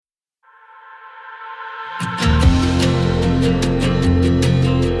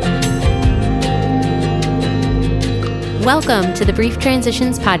Welcome to the Brief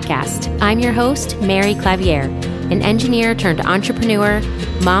Transitions Podcast. I'm your host, Mary Clavier, an engineer turned entrepreneur,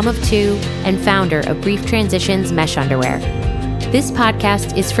 mom of two, and founder of Brief Transitions Mesh Underwear. This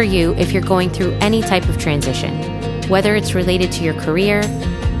podcast is for you if you're going through any type of transition, whether it's related to your career,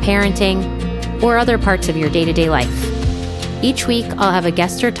 parenting, or other parts of your day-to-day life. Each week, I'll have a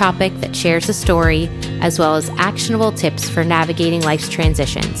guest or topic that shares a story, as well as actionable tips for navigating life's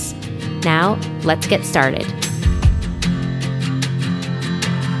transitions. Now, let's get started.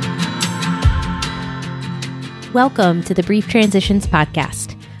 Welcome to the Brief Transitions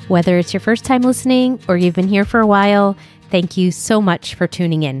Podcast. Whether it's your first time listening or you've been here for a while, thank you so much for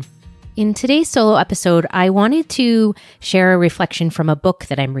tuning in. In today's solo episode, I wanted to share a reflection from a book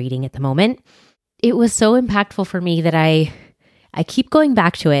that I'm reading at the moment. It was so impactful for me that I keep going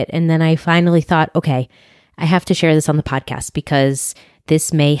back to it, and then I finally thought, okay, I have to share this on the podcast because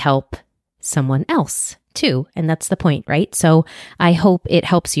this may help someone else too, and that's the point, right? So I hope it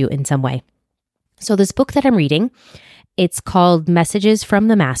helps you in some way. So this book that I'm reading, it's called Messages from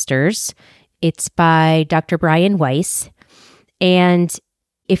the Masters. It's by Dr. Brian Weiss. And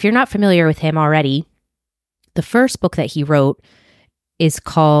if you're not familiar with him already, the first book that he wrote is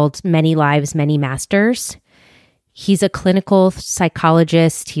called Many Lives, Many Masters. He's a clinical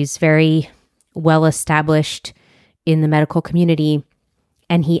psychologist. He's very well established in the medical community.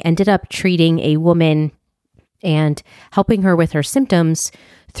 And he ended up treating a woman and helping her with her symptoms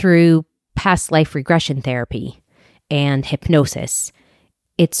through past life regression therapy and hypnosis.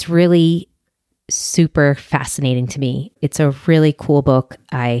 It's really super fascinating to me. It's a really cool book.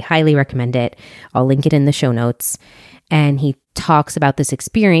 I highly recommend it. I'll link it in the show notes. And he talks about this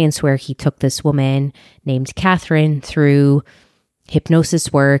experience where he took this woman named Catherine through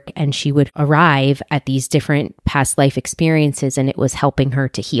hypnosis work, and she would arrive at these different past life experiences, and it was helping her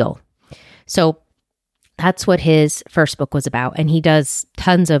to heal. So that's what his first book was about. And he does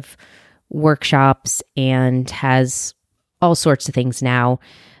tons of workshops and has all sorts of things now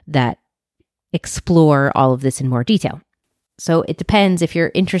that explore all of this in more detail. So it depends if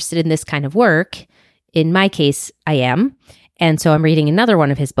you're interested in this kind of work. In my case, I am. And so I'm reading another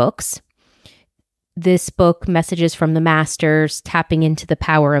one of his books. This book, Messages from the Masters, Tapping into the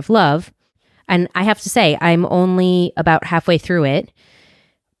Power of Love. And I have to say, I'm only about halfway through it,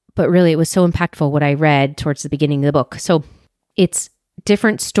 but really it was so impactful what I read towards the beginning of the book. So it's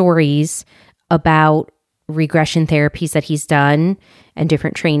different stories about regression therapies that he's done and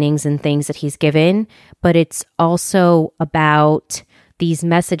different trainings and things that he's given, but it's also about these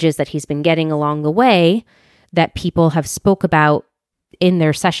messages that he's been getting along the way that people have spoke about in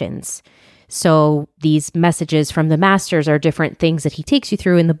their sessions. So these messages from the masters are different things that he takes you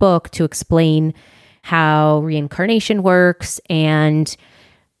through in the book to explain how reincarnation works and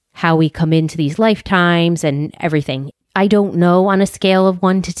how we come into these lifetimes and everything. I don't know on a scale of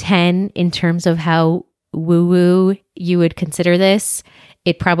 1 to 10 in terms of how woo-woo you would consider this.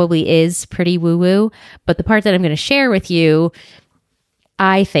 It probably is pretty woo-woo, but the part that I'm going to share with you,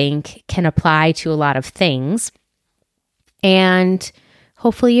 I think, can apply to a lot of things. And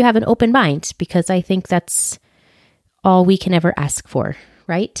hopefully you have an open mind, because I think that's all we can ever ask for,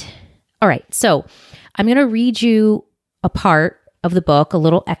 right? All right, so I'm going to read you a part of the book, a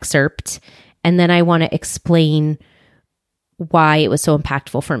little excerpt, and then I want to explain why it was so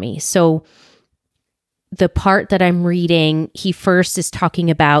impactful for me. So the part that I'm reading, he first is talking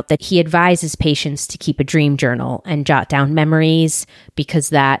about that he advises patients to keep a dream journal and jot down memories, because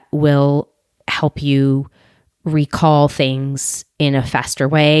that will help you recall things in a faster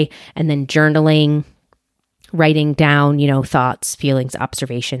way. And then journaling, writing down, thoughts, feelings,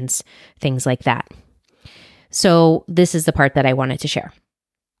 observations, things like that. So this is the part that I wanted to share.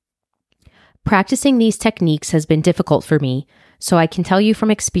 Practicing these techniques has been difficult for me, so I can tell you from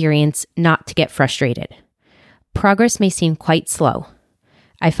experience not to get frustrated. Progress may seem quite slow.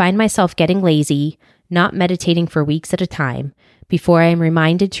 I find myself getting lazy, not meditating for weeks at a time, before I am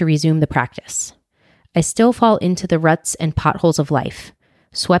reminded to resume the practice. I still fall into the ruts and potholes of life,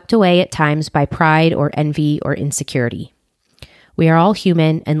 swept away at times by pride or envy or insecurity. We are all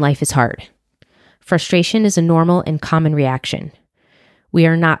human and life is hard. Frustration is a normal and common reaction. We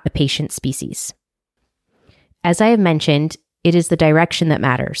are not a patient species. As I have mentioned, it is the direction that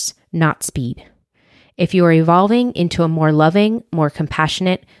matters, not speed. If you are evolving into a more loving, more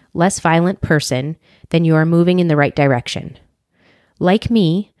compassionate, less violent person, then you are moving in the right direction. Like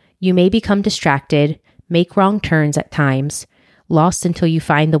me, you may become distracted, make wrong turns at times, lost until you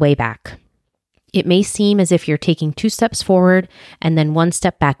find the way back. It may seem as if you're taking 2 steps forward and then 1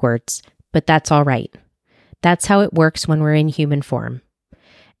 step backwards, but that's all right. That's how it works when we're in human form.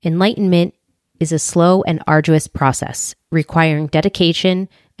 Enlightenment is a slow and arduous process requiring dedication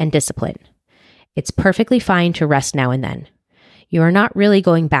and discipline. It's perfectly fine to rest now and then. You are not really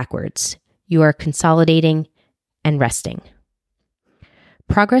going backwards. You are consolidating and resting.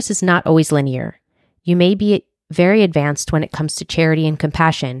 Progress is not always linear. You may be very advanced when it comes to charity and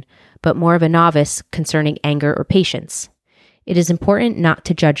compassion, but more of a novice concerning anger or patience. It is important not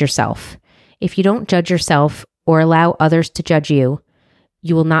to judge yourself. If you don't judge yourself or allow others to judge you,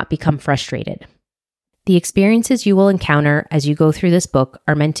 you will not become frustrated. The experiences you will encounter as you go through this book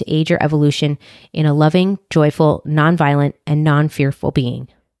are meant to aid your evolution in a loving, joyful, nonviolent, and non-fearful being.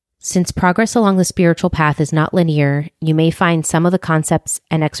 Since progress along the spiritual path is not linear, you may find some of the concepts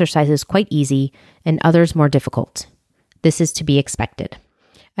and exercises quite easy and others more difficult. This is to be expected.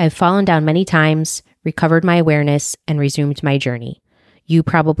 I have fallen down many times, recovered my awareness, and resumed my journey. You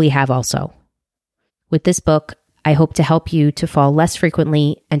probably have also. With this book, I hope to help you to fall less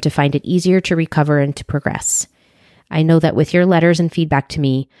frequently and to find it easier to recover and to progress. I know that with your letters and feedback to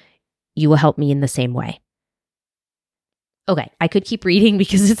me, you will help me in the same way. Okay, I could keep reading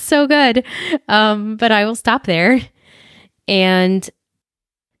because it's so good, but I will stop there. And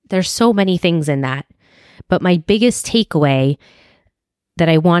there's so many things in that. But my biggest takeaway that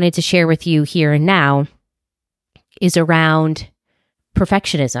I wanted to share with you here and now is around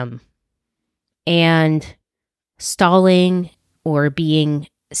perfectionism and stalling or being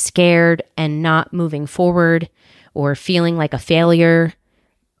scared and not moving forward or feeling like a failure.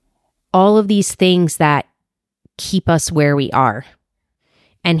 All of these things that keep us where we are.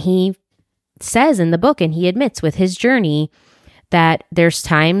 And he says in the book, and he admits with his journey, that there's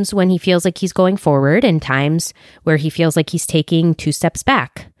times when he feels like he's going forward and times where he feels like he's taking 2 steps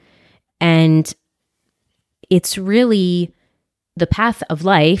back. And it's really the path of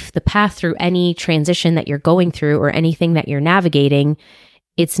life, the path through any transition that you're going through or anything that you're navigating.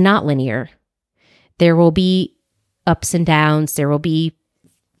 It's not linear. There will be ups and downs. There will be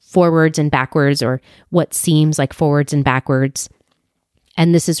forwards and backwards, or what seems like forwards and backwards.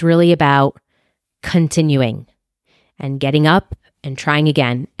 And this is really about continuing and getting up and trying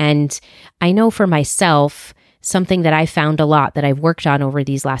again. And I know for myself, something that I found a lot that I've worked on over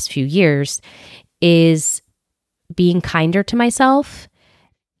these last few years is being kinder to myself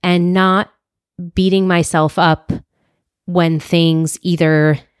and not beating myself up when things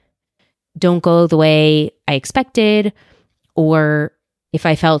either don't go the way I expected, or if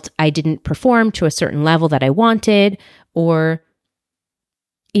I felt I didn't perform to a certain level that I wanted, or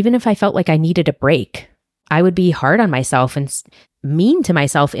even if I felt like I needed a break. I would be hard on myself and mean to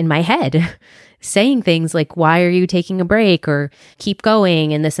myself in my head, saying things like, why are you taking a break, or keep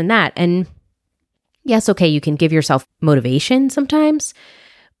going, and this and that. And yes, okay, you can give yourself motivation sometimes,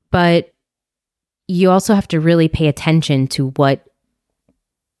 but you also have to really pay attention to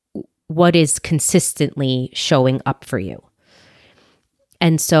what is consistently showing up for you.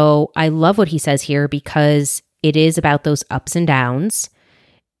 And so I love what he says here because it is about those ups and downs.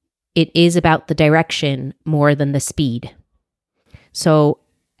 It is about the direction more than the speed. So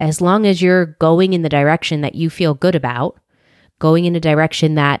as long as you're going in the direction that you feel good about, going in a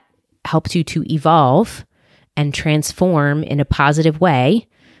direction that helps you to evolve and transform in a positive way,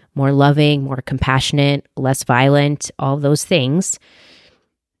 more loving, more compassionate, less violent, all those things,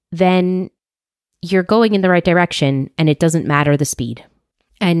 then you're going in the right direction and it doesn't matter the speed.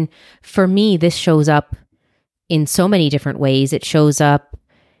 And for me, this shows up in so many different ways. It shows up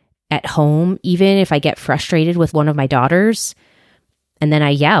at home, even if I get frustrated with one of my daughters and then I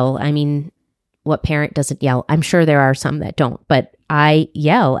yell. I mean, what parent doesn't yell? I'm sure there are some that don't, but I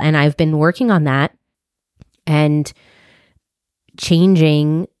yell, and I've been working on that and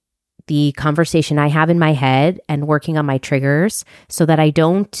changing the conversation I have in my head and working on my triggers so that I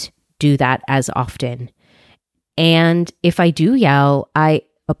don't do that as often. And if I do yell, I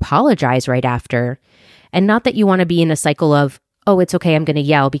apologize right after. And not that you want to be in a cycle of, oh, it's okay, I'm going to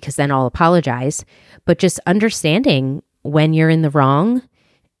yell because then I'll apologize, but just understanding when you're in the wrong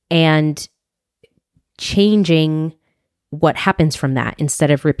and changing what happens from that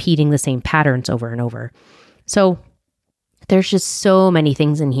instead of repeating the same patterns over and over. So there's just so many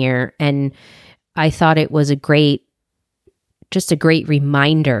things in here. And I thought it was a great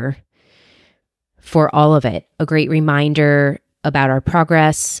reminder for all of it, a great reminder about our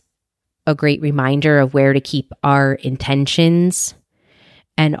progress, a great reminder of where to keep our intentions,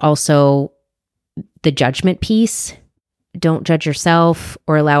 and also the judgment piece. Don't judge yourself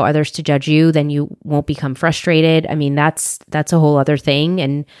or allow others to judge you, then you won't become frustrated. I mean, that's a whole other thing.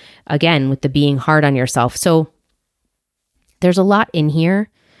 And again, with the being hard on yourself. So there's a lot in here.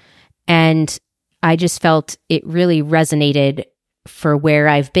 And I just felt it really resonated for where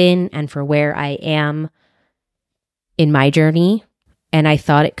I've been and for where I am in my journey. And I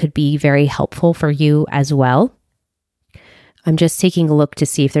thought it could be very helpful for you as well. I'm just taking a look to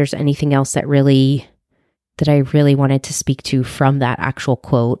see if there's anything else that I really wanted to speak to from that actual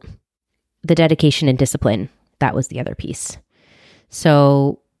quote. The dedication and discipline, that was the other piece.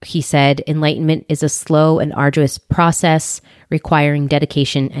 So he said, enlightenment is a slow and arduous process requiring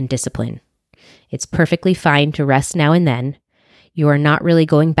dedication and discipline. It's perfectly fine to rest now and then. You are not really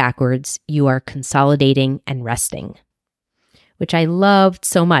going backwards. You are consolidating and resting, which I loved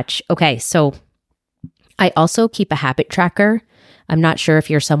so much. Okay, so I also keep a habit tracker. I'm not sure if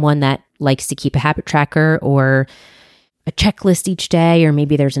you're someone that likes to keep a habit tracker or a checklist each day, or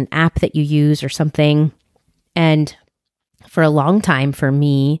maybe there's an app that you use or something. And for a long time for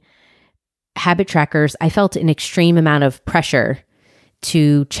me, habit trackers, I felt an extreme amount of pressure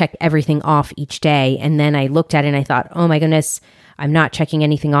to check everything off each day. And then I looked at it and I thought, oh my goodness, I'm not checking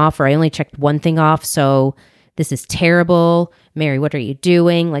anything off, or I only checked one thing off. So this is terrible. Mary, what are you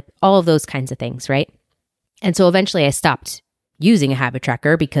doing? Like all of those kinds of things, right? And so eventually I stopped using a habit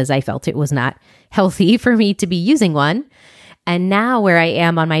tracker because I felt it was not healthy for me to be using one. And now where I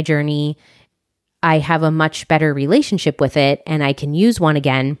am on my journey, I have a much better relationship with it, and I can use one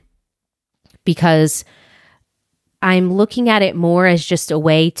again because I'm looking at it more as just a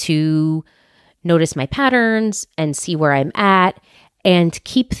way to notice my patterns and see where I'm at and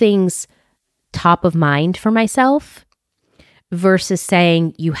keep things top of mind for myself versus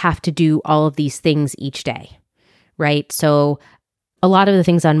saying you have to do all of these things each day, right? So a lot of the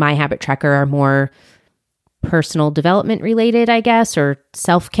things on my habit tracker are more personal development related, I guess, or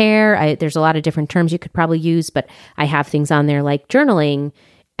self-care. There's a lot of different terms you could probably use, but I have things on there like journaling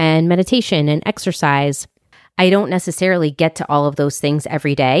and meditation and exercise. I don't necessarily get to all of those things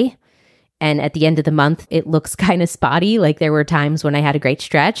every day. And at the end of the month, it looks kind of spotty. Like there were times when I had a great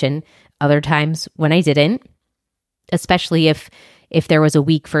stretch and other times when I didn't, especially if there was a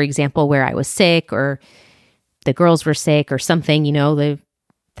week, for example, where I was sick or the girls were sick or something, the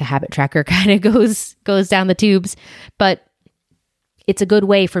habit tracker kind of goes down the tubes. But it's a good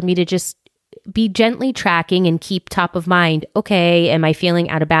way for me to just be gently tracking and keep top of mind. Okay, am I feeling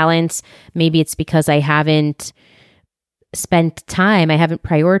out of balance? Maybe it's because I haven't spent time, I haven't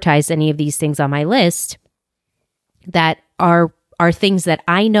prioritized any of these things on my list that are things that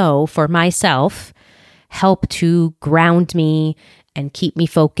I know for myself help to ground me and keep me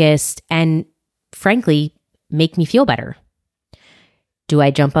focused and frankly, make me feel better. Do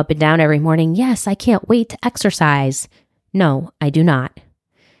I jump up and down every morning? Yes, I can't wait to exercise. No, I do not.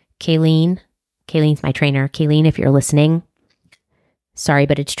 Kaylene's my trainer. Kayleen, if you're listening, sorry,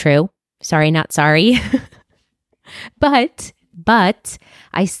 but it's true. Sorry, not sorry. But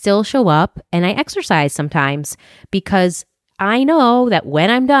I still show up and I exercise sometimes because I know that when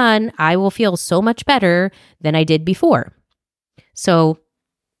I'm done, I will feel so much better than I did before. So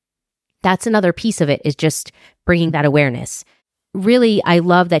that's another piece of it, is just bringing that awareness. Really, I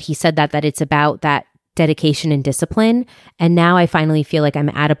love that he said that it's about that dedication and discipline. And now I finally feel like I'm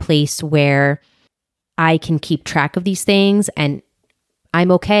at a place where I can keep track of these things and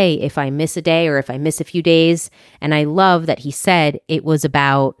I'm okay if I miss a day or if I miss a few days. And I love that he said it was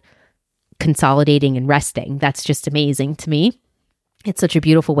about consolidating and resting. That's just amazing to me. It's such a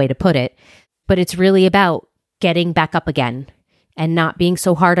beautiful way to put it. But it's really about getting back up again and not being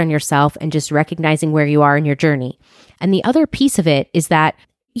so hard on yourself and just recognizing where you are in your journey. And the other piece of it is that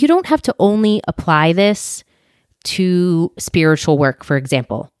you don't have to only apply this to spiritual work, for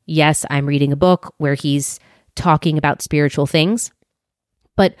example. Yes, I'm reading a book where he's talking about spiritual things,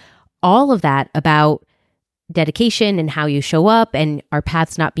 but all of that about dedication and how you show up and our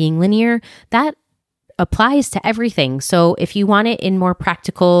paths not being linear, that applies to everything. So if you want it in more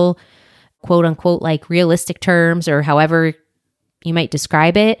practical, quote unquote, like realistic terms or however you might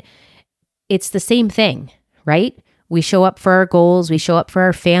describe it, it's the same thing, right? We show up for our goals, we show up for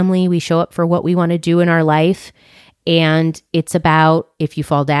our family, we show up for what we want to do in our life. And it's about, if you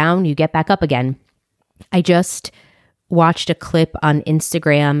fall down, you get back up again. I just watched a clip on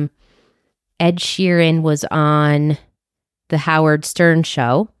Instagram. Ed Sheeran was on the Howard Stern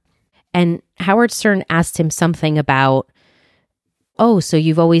show, and Howard Stern asked him something about, oh, so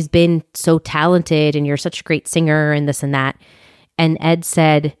you've always been so talented and you're such a great singer and this and that. And Ed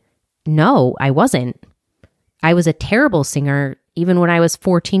said, no, I wasn't. I was a terrible singer even when I was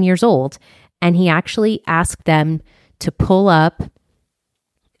 14 years old. And he actually asked them to pull up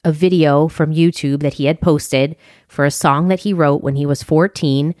a video from YouTube that he had posted for a song that he wrote when he was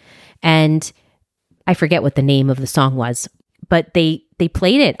 14. And I forget what the name of the song was, but they they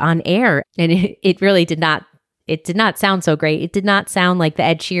played it on air, and it really did not sound so great. It did not sound like the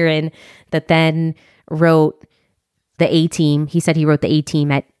Ed Sheeran that then wrote the A-Team. He said he wrote the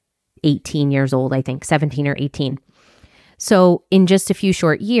A-Team at 18 years old, I think, 17 or 18. So in just a few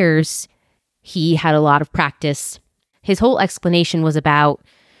short years, he had a lot of practice. His whole explanation was about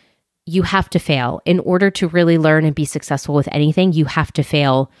you have to fail. In order to really learn and be successful with anything, you have to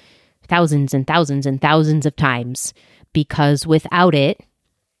fail thousands and thousands and thousands of times, because without it,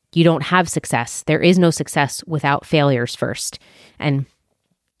 you don't have success. There is no success without failures first. And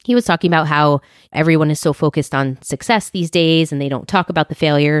he was talking about how everyone is so focused on success these days and they don't talk about the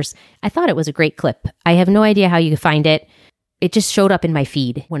failures. I thought it was a great clip. I have no idea how you could find it. It just showed up in my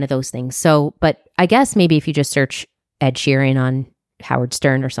feed, one of those things. So, but I guess maybe if you just search Ed Sheeran on Howard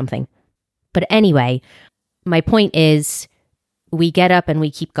Stern or something. But anyway, my point is we get up and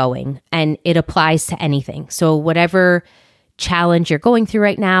we keep going, and it applies to anything. So whatever challenge you're going through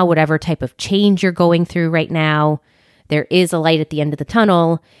right now, whatever type of change you're going through right now, there is a light at the end of the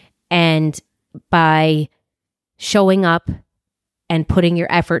tunnel. And by showing up and putting your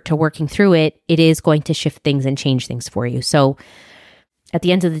effort to working through it, it is going to shift things and change things for you. So at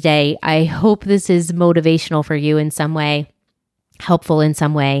the end of the day, I hope this is motivational for you in some way, helpful in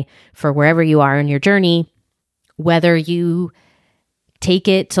some way for wherever you are in your journey, whether you take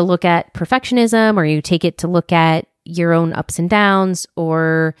it to look at perfectionism or you take it to look at your own ups and downs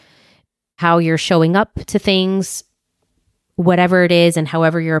or how you're showing up to things, whatever it is and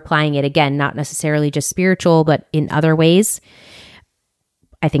however you're applying it. Again, not necessarily just spiritual, but in other ways.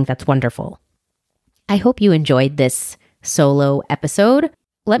 I think that's wonderful. I hope you enjoyed this solo episode.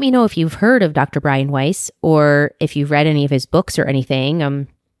 Let me know if you've heard of Dr. Brian Weiss or if you've read any of his books or anything.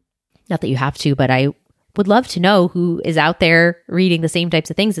 Not that you have to, but I would love to know who is out there reading the same types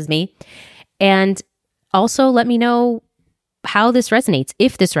of things as me. And also let me know how this resonates,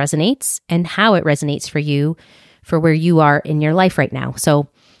 if this resonates, and how it resonates for you, for where you are in your life right now. So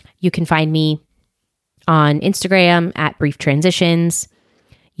you can find me on Instagram at Brief Transitions.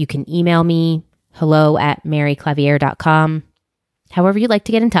 You can email me, hello@maryclavier.com. However you'd like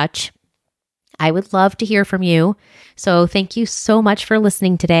to get in touch. I would love to hear from you. So thank you so much for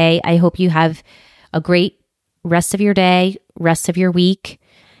listening today. I hope you have a great rest of your day, rest of your week,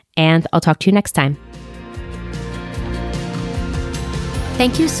 and I'll talk to you next time.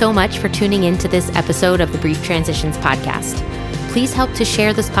 Thank you so much for tuning in to this episode of the Brief Transitions podcast. Please help to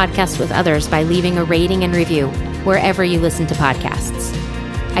share this podcast with others by leaving a rating and review wherever you listen to podcasts.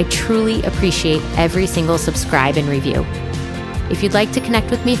 I truly appreciate every single subscribe and review. If you'd like to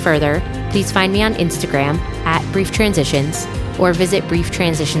connect with me further, please find me on Instagram at Brief Transitions or visit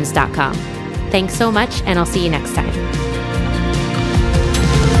brieftransitions.com. Thanks so much, and I'll see you next time.